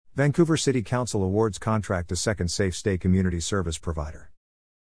Vancouver City Council awards contract to second safe stay community service provider.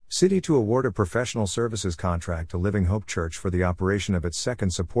 City to award a professional services contract to Living Hope Church for the operation of its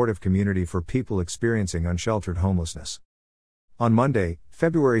second supportive community for people experiencing unsheltered homelessness. On Monday,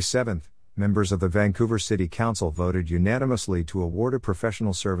 February 7, members of the Vancouver City Council voted unanimously to award a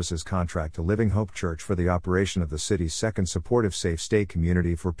professional services contract to Living Hope Church for the operation of the city's second supportive safe stay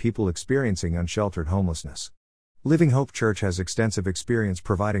community for people experiencing unsheltered homelessness. Living Hope Church has extensive experience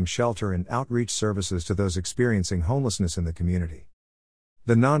providing shelter and outreach services to those experiencing homelessness in the community.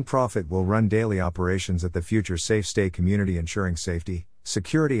 The nonprofit will run daily operations at the future safe stay community, ensuring safety,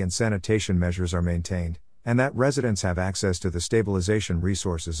 security and sanitation measures are maintained, and that residents have access to the stabilization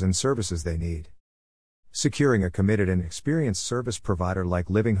resources and services they need. Securing a committed and experienced service provider like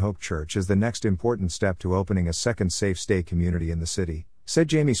Living Hope Church is the next important step to opening a second safe stay community in the city, said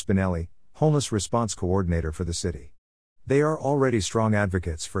Jamie Spinelli, Homeless Response Coordinator for the city. They are already strong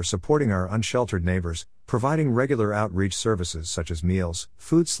advocates for supporting our unsheltered neighbors, providing regular outreach services such as meals,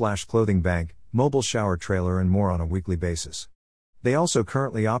 food/clothing bank, mobile shower trailer and more on a weekly basis. They also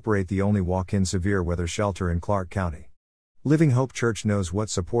currently operate the only walk-in severe weather shelter in Clark County. Living Hope Church knows what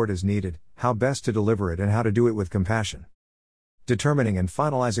support is needed, how best to deliver it and how to do it with compassion. Determining and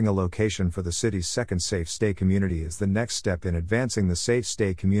finalizing a location for the city's second safe stay community is the next step in advancing the Safe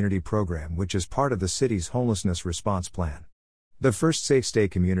Stay Community program, which is part of the city's homelessness response plan. The first safe stay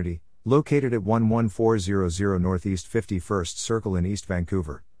community, located at 11400 Northeast 51st Circle in East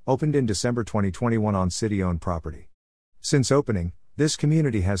Vancouver, opened in December 2021 on city-owned property. Since opening, this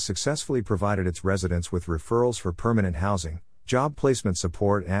community has successfully provided its residents with referrals for permanent housing, job placement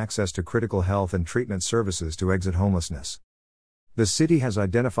support and access to critical health and treatment services to exit homelessness. The city has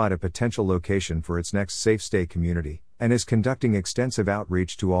identified a potential location for its next safe stay community, and is conducting extensive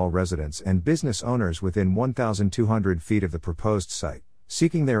outreach to all residents and business owners within 1,200 feet of the proposed site,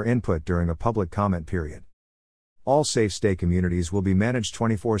 seeking their input during a public comment period. All safe stay communities will be managed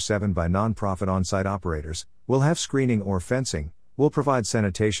 24/7 by nonprofit on-site operators, will have screening or fencing, will provide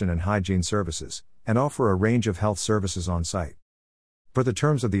sanitation and hygiene services, and offer a range of health services on-site. Per the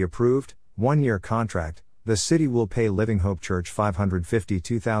terms of the approved, one-year contract, the city will pay Living Hope Church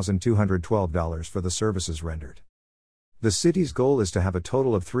 $552,212 for the services rendered. The city's goal is to have a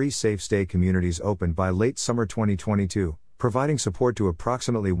total of 3 safe stay communities opened by late summer 2022, providing support to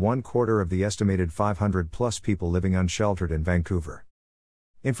approximately 1/4 of the estimated 500+ people living unsheltered in Vancouver.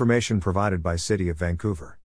 Information provided by City of Vancouver.